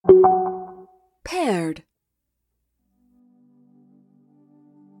Paired.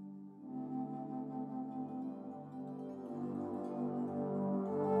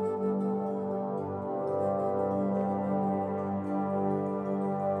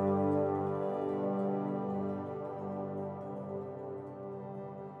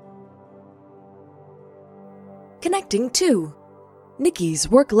 Connecting to Nicky's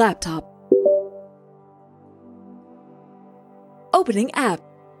work laptop. Opening app.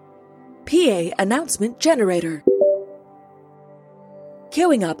 PA announcement generator.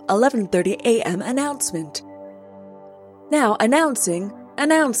 Queuing up 11:30 a.m. announcement. Now announcing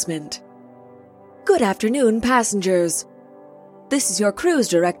announcement. Good afternoon, passengers. This is your cruise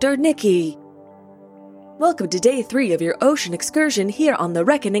director, Nicky. Welcome to day 3 of your ocean excursion here on the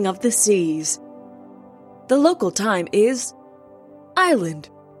Reckoning of the Seas. The local time is Island.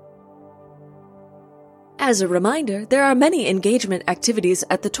 As a reminder, there are many engagement activities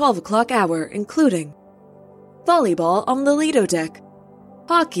at the 12 o'clock hour, including volleyball on the Lido deck,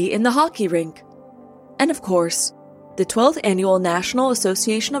 hockey in the hockey rink, and of course, the 12th Annual National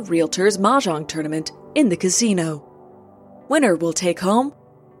Association of Realtors Mahjong Tournament in the casino. Winner will take home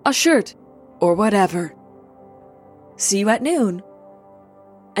a shirt or whatever. See you at noon.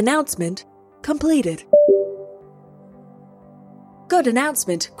 Announcement completed. Good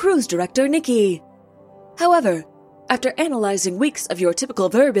announcement, Cruise Director Nicky. However, after analyzing weeks of your typical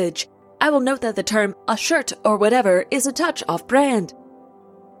verbiage, I will note that the term a shirt or whatever is a touch off-brand.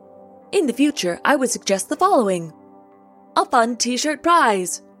 In the future, I would suggest the following: a fun t-shirt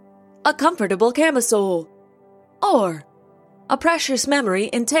prize, a comfortable camisole, or a precious memory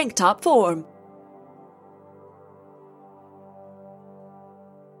in tank top form.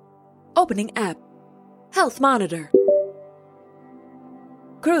 Opening app. Health monitor.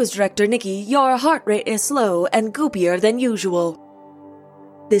 Cruise Director Nicky, your heart rate is slow and goopier than usual.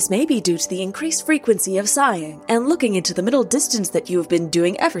 This may be due to the increased frequency of sighing and looking into the middle distance that you have been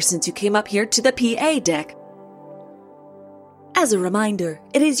doing ever since you came up here to the PA deck. As a reminder,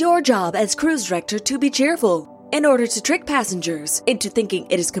 it is your job as cruise director to be cheerful in order to trick passengers into thinking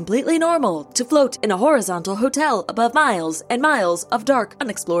it is completely normal to float in a horizontal hotel above miles and miles of dark,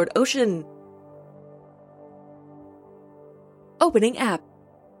 unexplored ocean. Opening app.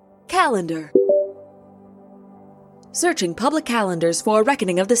 Calendar. Searching public calendars for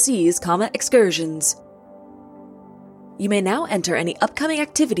Reckoning of the Seas, excursions. You may now enter any upcoming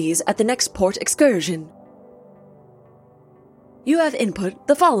activities at the next port excursion. You have input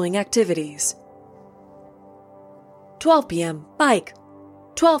the following activities. 12 p.m. Bike.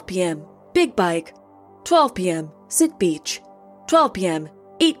 12 p.m. Big Bike. 12 p.m. Sit Beach. 12 p.m.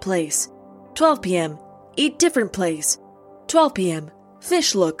 Eat Place. 12 p.m. Eat Different Place. 12 p.m.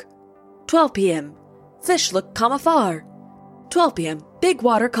 Fish Look. 12 p.m. Fish Look, far. 12 p.m. Big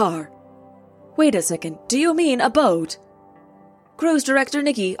Water Car. Wait a second, do you mean a boat? Cruise Director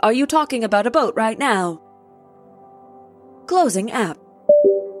Nicky, are you talking about a boat right now? Closing app.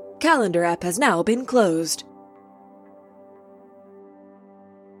 Calendar app has now been closed.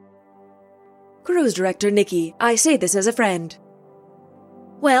 Cruise Director Nicky, I say this as a friend.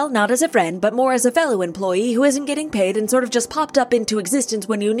 Well, not as a friend, but more as a fellow employee who isn't getting paid and sort of just popped up into existence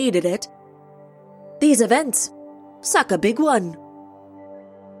when you needed it. These events suck a big one.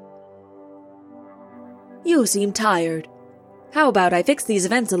 You seem tired. How about I fix these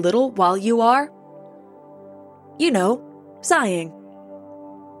events a little while you are, sighing.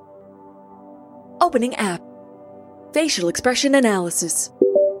 Opening app. Facial expression analysis.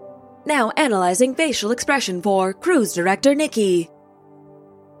 Now analyzing facial expression for Cruise Director Nicky.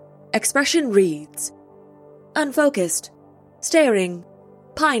 Expression reads: unfocused, staring,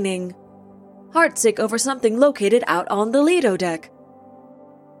 pining, heartsick over something located out on the Lido deck.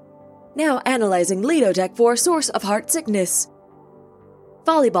 Now analyzing Lido deck for source of heart sickness.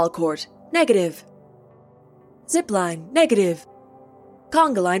 Volleyball court, negative. Zipline, negative.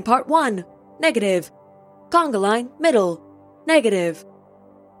 Conga line part 1, negative. Conga line middle, negative.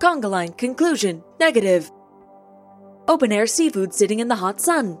 Conga line conclusion, negative. Open air seafood sitting in the hot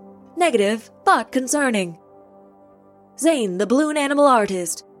sun, negative but concerning. Zane the balloon animal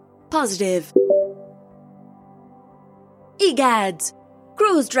artist, positive. Egads!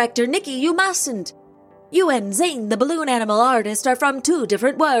 Cruise Director Nicky, you mustn't! You and Zane the balloon animal artist are from 2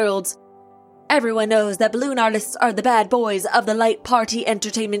 different worlds. Everyone knows that balloon artists are the bad boys of the light party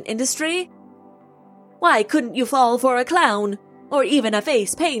entertainment industry. Why couldn't you fall for a clown, or even a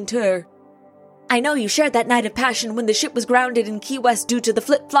face painter? I know you shared that night of passion when the ship was grounded in Key West due to the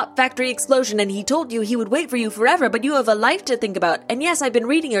flip-flop factory explosion and he told you he would wait for you forever, but you have a life to think about, and yes, I've been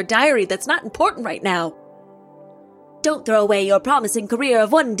reading your diary, that's not important right now. Don't throw away your promising career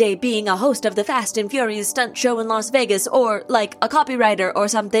of one day being a host of the Fast and Furious stunt show in Las Vegas or, like, a copywriter or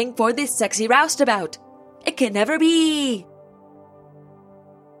something for this sexy roustabout. It can never be.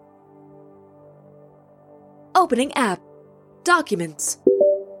 Opening app. Documents.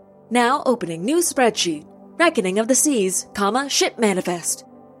 Now opening new spreadsheet. Reckoning of the Seas, ship manifest.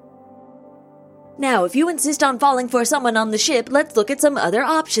 Now, if you insist on falling for someone on the ship, let's look at some other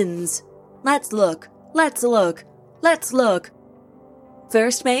options. Let's look.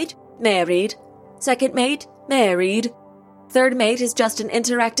 First mate, married. Second mate, married. Third mate is just an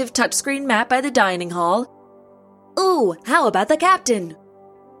interactive touchscreen map by the dining hall. Ooh, how about the captain?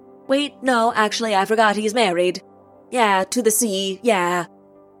 Wait, no, actually, I forgot he's married. Yeah, to the sea, yeah.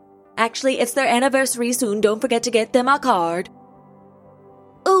 Actually, it's their anniversary soon, don't forget to get them a card.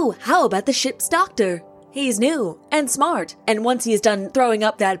 Ooh, how about the ship's doctor? He's new and smart, and once he's done throwing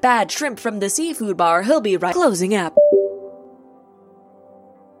up that bad shrimp from the seafood bar, he'll be right. Closing app.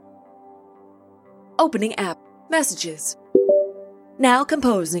 Opening app. Messages. Now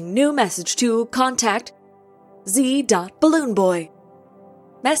composing new message to contact Z.BalloonBoy.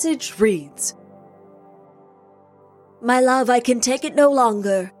 Message reads: My love, I can take it no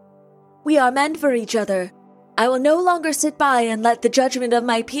longer. We are meant for each other. I will no longer sit by and let the judgment of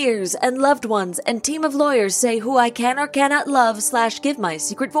my peers and loved ones and team of lawyers say who I can or cannot love/give my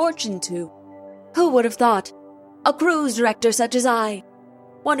secret fortune to. Who would have thought? A cruise director such as I,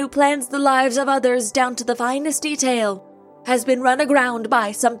 one who plans the lives of others down to the finest detail, has been run aground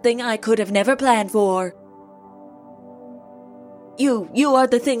by something I could have never planned for. You are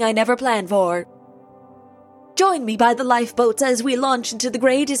the thing I never planned for. Join me by the lifeboats as we launch into the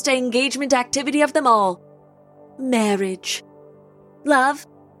greatest engagement activity of them all. Marriage. Love,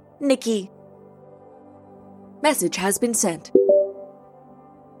 Nicky. Message has been sent.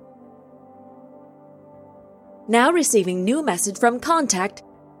 Now receiving new message from contact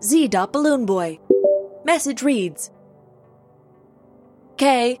Z.BalloonBoy. Message reads: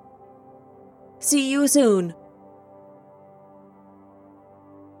 K. See you soon.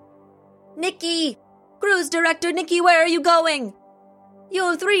 Nicky! Cruise Director Nicky, where are you going? You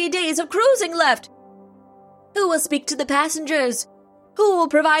have 3 days of cruising left. Who will speak to the passengers? Who will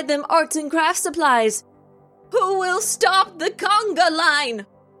provide them arts and crafts supplies? Who will stop the conga line?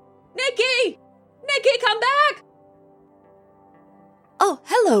 Nicky! Nicky, come back! Oh,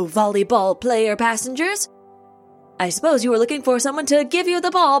 hello, volleyball player passengers. I suppose you were looking for someone to give you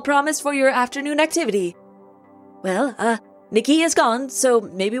the ball promised for your afternoon activity. Well, Nicky is gone, so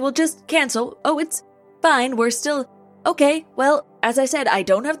maybe we'll just cancel. Oh, it's fine, we're still... Okay, well, as I said, I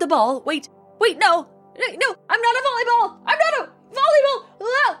don't have the ball. Wait, no, I'm not a volleyball! I'm not a volleyball!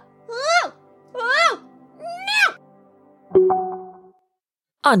 No!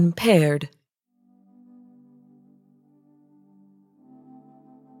 Unpaired.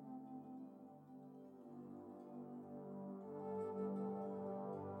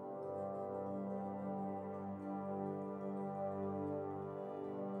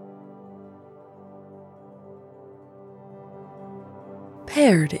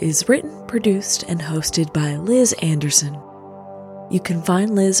 Paired is written, produced, and hosted by Liz Anderson. You can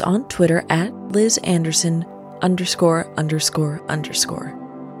find Liz on Twitter at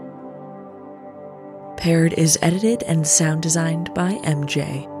LizAnderson____. Paired is edited and sound designed by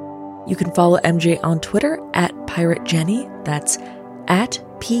MJ. You can follow MJ on Twitter at PirateJenny, that's at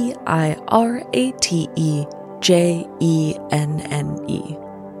PirateJenny.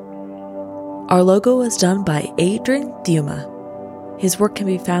 Our logo was done by Adrian Thuma. His work can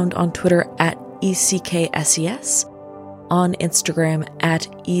be found on Twitter at ECKSES, on Instagram at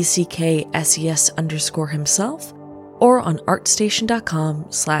ECKSES_himself, or on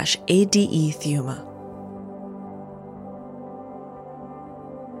artstation.com/ADEThuma.